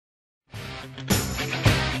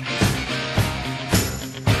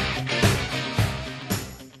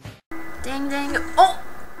Ding ding. Oh!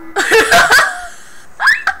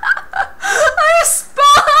 I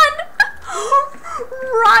spawned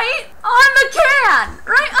right on the can!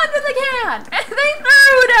 Right under the can! And they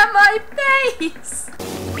threw it at my face!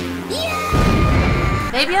 Yeah!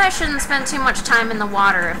 Maybe I shouldn't spend too much time in the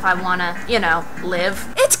water if I wanna, you know,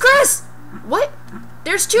 live. It's Chris! What?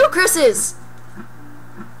 There's 2 Chris's!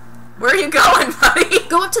 Where are you going, buddy?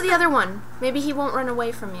 Go up to the other one. Maybe he won't run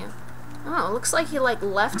away from you. Oh, it looks like he, like,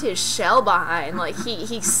 left his shell behind. Like,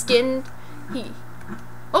 he skinned...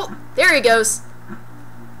 Oh, there he goes.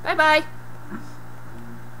 Bye-bye.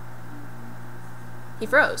 He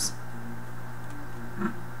froze.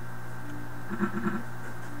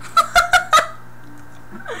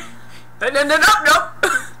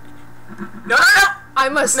 No. I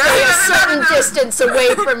must stay a certain distance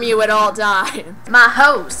away from you at all times. My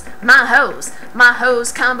hose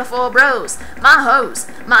come before bros. My hose,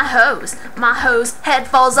 head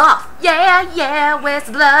falls off. Yeah, where's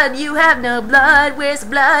the blood? You have no blood, where's the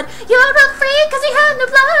blood? You're a freak cause you have no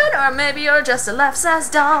blood, or maybe you're just a life-size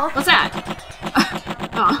doll. What's that?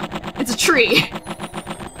 Oh, it's a tree.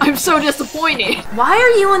 I'm so disappointed. Why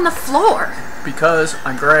are you on the floor? Because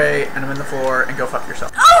I'm gray and I'm in the floor, and go fuck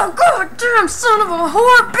yourself. Oh, goddamn son of a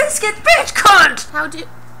whore, biscuit bitch cunt! How did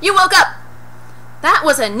you woke up? That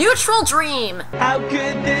was a neutral dream. How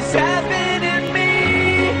could this happen to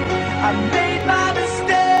me? I made my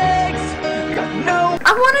mistakes. Got no.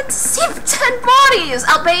 I wanted to see 10 bodies.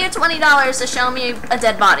 I'll pay you $20 to show me a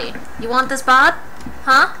dead body. You want this bod?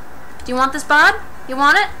 Huh? Do you want this bod? You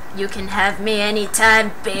want it? You can have me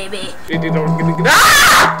anytime, baby.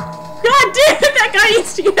 Ah! God damn it, that guy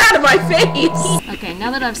needs to get out of my face! Okay, now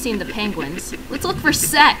that I've seen the penguins, let's look for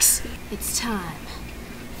sex. It's time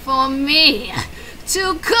for me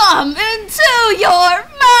to come into your mouth!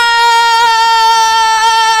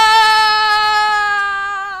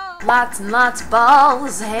 Lots and lots of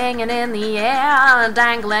balls hanging in the air,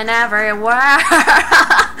 dangling everywhere.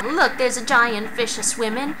 Look, there's a giant fish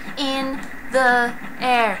a-swimming in the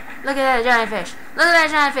air. Look at that giant fish. Look at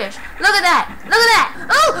that giant fish. Look at that. Look at that.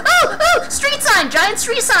 Oh! Street sign. Giant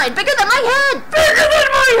street sign. Bigger than my head. Bigger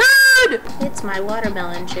than my head. It's my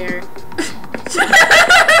watermelon chair. Isn't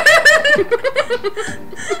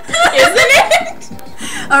it?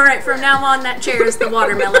 Alright, from now on, that chair is the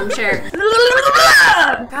watermelon chair.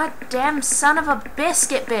 Goddamn son of a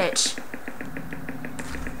biscuit bitch.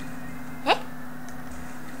 Hey.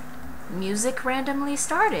 Music randomly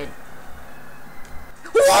started.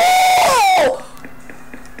 Whoa!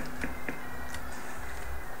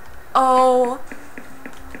 Oh.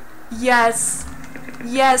 Yes.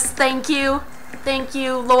 Yes, thank you. Thank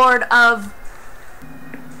you, Lord of...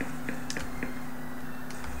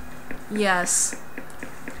 Yes.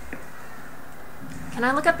 Can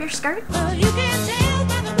I look up your skirt? Well, you can tell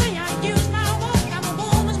by the way I use my walk. I'm a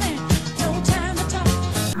woman's man. No time to talk.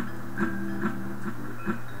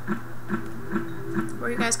 Where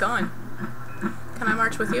are you guys going? Can I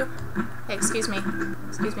march with you? Hey, excuse me.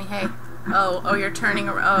 Excuse me, hey. Oh, you're turning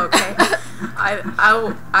around. Oh, okay.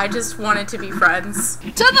 I just wanted to be friends.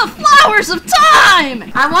 To the flowers of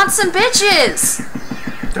time! I want some bitches!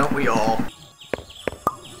 Don't we all?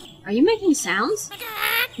 Are you making sounds?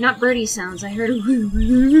 Not birdie sounds, I heard a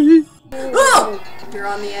Oh! You're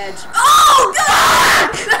on the edge. Oh,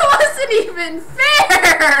 God! That wasn't even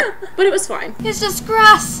fair! But it was fine. It's just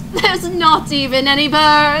grass. There's not even any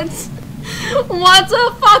birds. What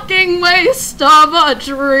a fucking waste of a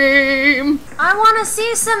dream! I want to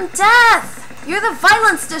see some death! You're the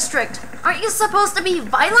violence district! Aren't you supposed to be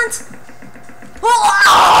violent?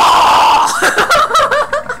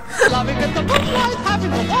 Loving in the moonlight,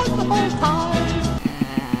 having a wonderful time.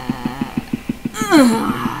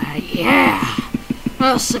 Yeah!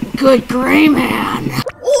 That's some good gray man!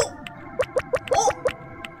 Oh.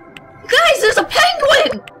 Guys, there's a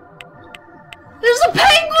penguin! There's a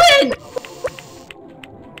penguin!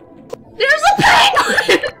 There's a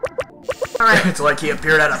penguin! Alright. It's like he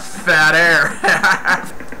appeared out of fat air.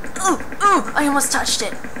 Ooh, I almost touched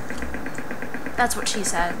it. That's what she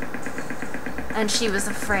said. And she was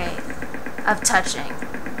afraid of touching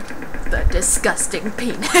the disgusting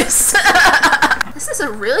penis. This is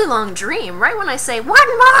a really long dream. Right when I say, one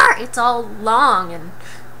more, it's all long and...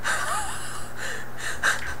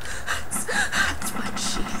 That's what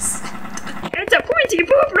she said. It's a pointy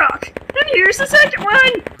poop rock! And here's the second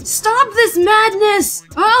one! Stop this madness!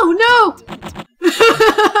 Oh no!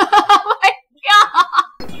 Oh my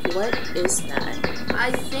god! What is that?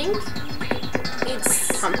 I think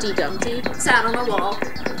it's Humpty Dumpty. Sat on the wall.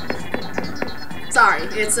 Sorry,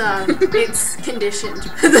 it's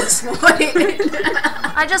conditioned at this point.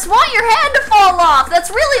 I just want your hand to fall off. That's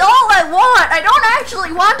really all I want. I don't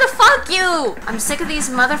actually want to fuck you. I'm sick of these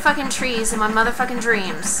motherfucking trees in my motherfucking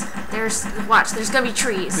dreams. There's gonna be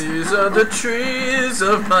trees. These are the trees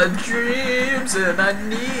of my dreams, and I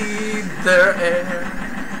need their air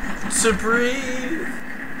to breathe.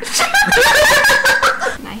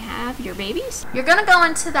 Can I have your babies? You're gonna go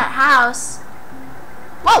into that house.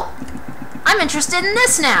 Whoa! I'm interested in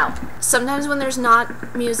this now. Sometimes when there's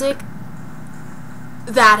not music,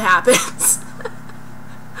 that happens.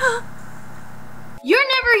 You're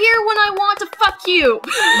never here when I want to fuck you.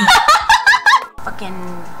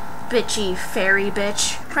 Fucking bitchy fairy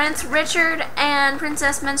bitch. Prince Richard and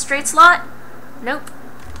Princess Menstruate Slot? Nope.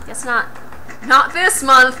 Guess not. Not this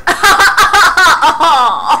month.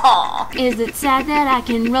 Is it sad that I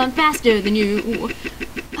can run faster than you?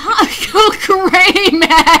 Oh, great,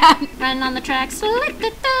 man! Running on the tracks,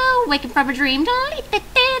 waking from a dream.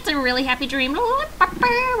 It's a really happy dream.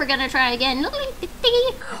 We're gonna try again.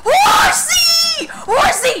 Horsey!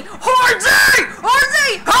 Horsey! Horsey!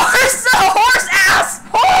 Horsey! Horse! Horse ass!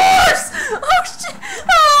 Horse! Oh shit!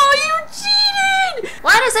 Oh, you cheated!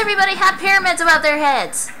 Why does everybody have pyramids above their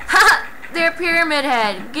heads? Ha! Their pyramid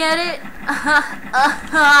head. Get it?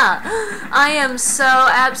 I am so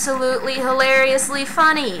absolutely hilariously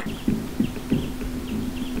funny.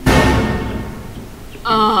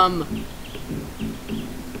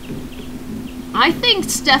 I think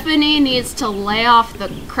Stephanie needs to lay off the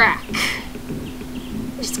crack.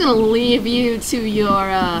 I'm just gonna leave you to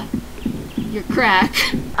your crack.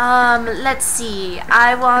 Let's see.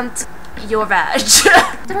 I want your vag.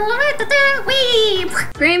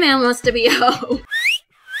 Gray man wants to be a hoe.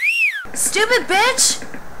 Stupid bitch!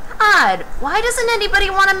 Odd, why doesn't anybody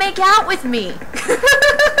want to make out with me?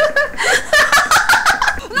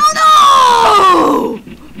 No!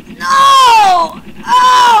 No!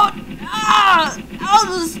 Oh! I'll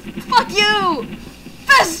just fuck you!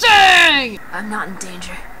 Fisting! I'm not in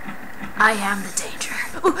danger. I am the danger.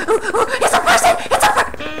 Ooh, ooh, ooh, it's a person! It's a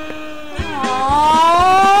person! Aww.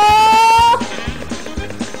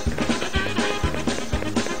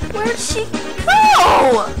 Where'd she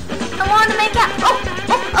go? I wanted to make out.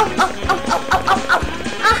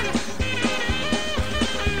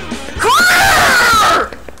 Oh!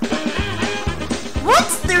 What?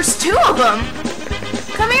 There's two of them?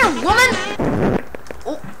 Come here, woman!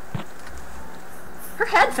 Oh. Her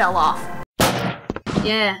head fell off.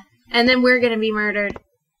 Yeah, and then we're gonna be murdered.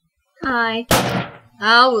 Hi.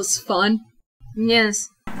 That was fun. Yes.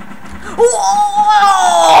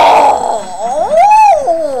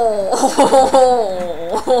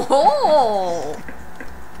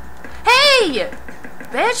 Hey!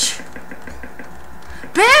 Bitch!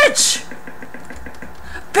 Bitch!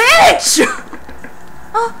 Bitch!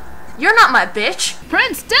 Oh, you're not my bitch.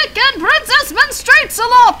 Prince Dick and Princess Menstruates a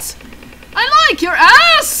lot! I like your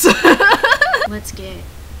ass! Let's get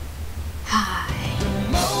high.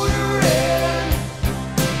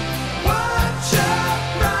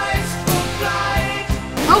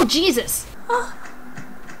 Oh, Jesus!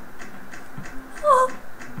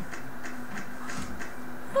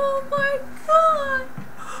 Oh my god!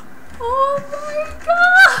 Oh my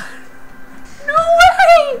god! No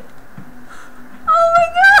way! Oh my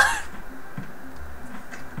god!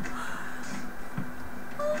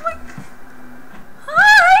 Oh my...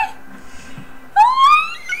 Hi!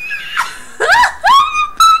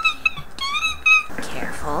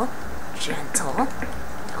 Careful. Gentle.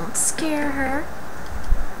 Don't scare her.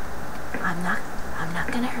 I'm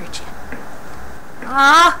not gonna hurt you.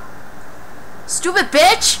 Ah! Stupid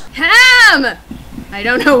bitch! Ham! I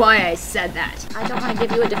don't know why I said that. I don't want to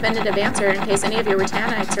give you a definitive answer in case any of your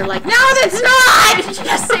Reittannites are like, No, that's not! Did you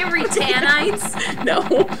just say Reitannites? no.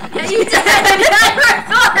 Yeah, you did! I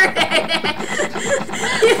recorded it!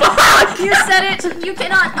 Fuck! You said it! You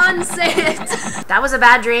cannot unsay it! That was a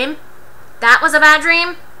bad dream? That was a bad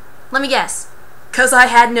dream? Let me guess. 'Cause I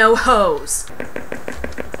had no hose.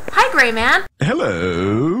 Hi, Gray Man.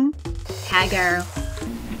 Hello. Hi, girl.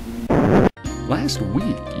 Last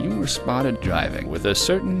week, you were spotted driving with a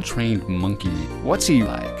certain trained monkey. What's he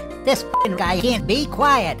like? This f***ing guy can't be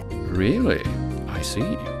quiet. Really? I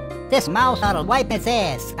see. This mouse ought to wipe its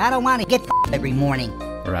ass. I don't want to get f***ed every morning.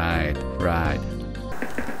 Right.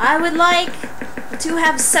 I would like to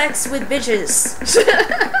have sex with bitches.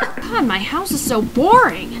 God, my house is so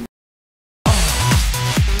boring.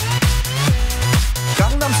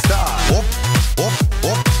 Gangnam Style. Op, op,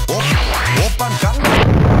 op, op, op, Gangnam.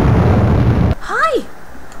 Hi!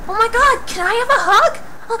 Oh my god, can I have a hug?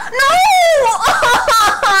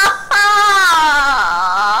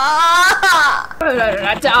 No!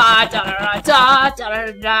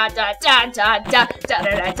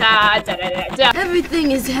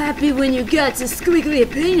 Everything is happy when you got a squiggly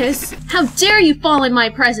penis. How dare you fall in my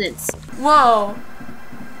presence? Whoa.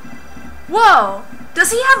 Whoa.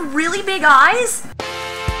 Does he have really big eyes?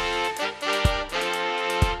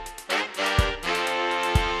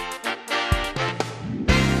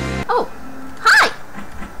 Oh, hi!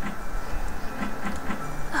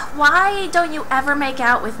 Why don't you ever make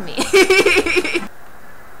out with me?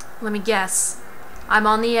 Let me guess. I'm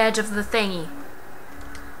on the edge of the thingy.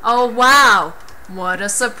 Oh wow! What a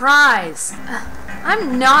surprise!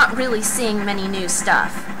 I'm not really seeing many new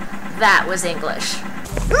stuff. That was English.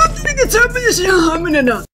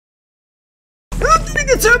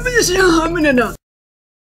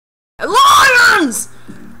 Lions!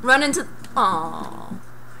 Run into... Aww.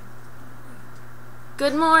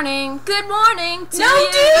 Good morning. Good morning to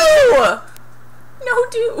you. No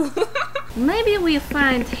do! Maybe we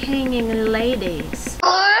find hanging ladies.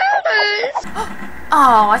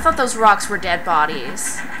 Oh, I thought those rocks were dead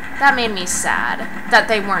bodies. That made me sad. That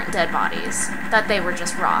they weren't dead bodies. That they were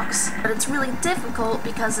just rocks. But it's really difficult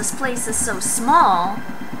because this place is so small.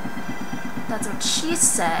 That's what she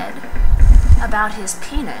said about his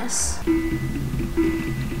penis.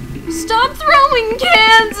 Stop throwing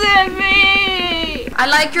cans at me! I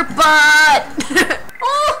like your butt!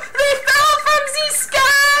 Oh, they fell from the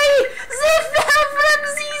sky! They fell from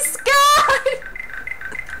the sky!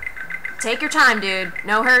 Take your time, dude.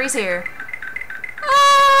 No hurries here.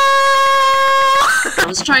 I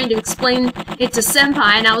was trying to explain it to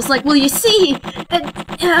Senpai, and I was like, well, you see, and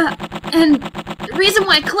the reason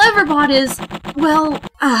why Cleverbot is, well,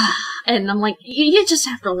 and I'm like, you just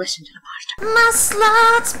have to listen to the podcast. My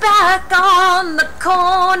slot's back on the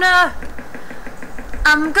corner.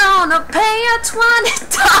 I'm gonna pay you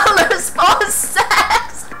 $20 for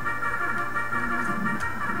sex.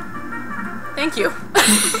 Thank you.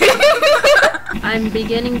 I'm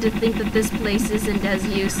beginning to think that this place isn't as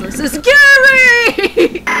useless as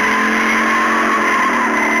Gary!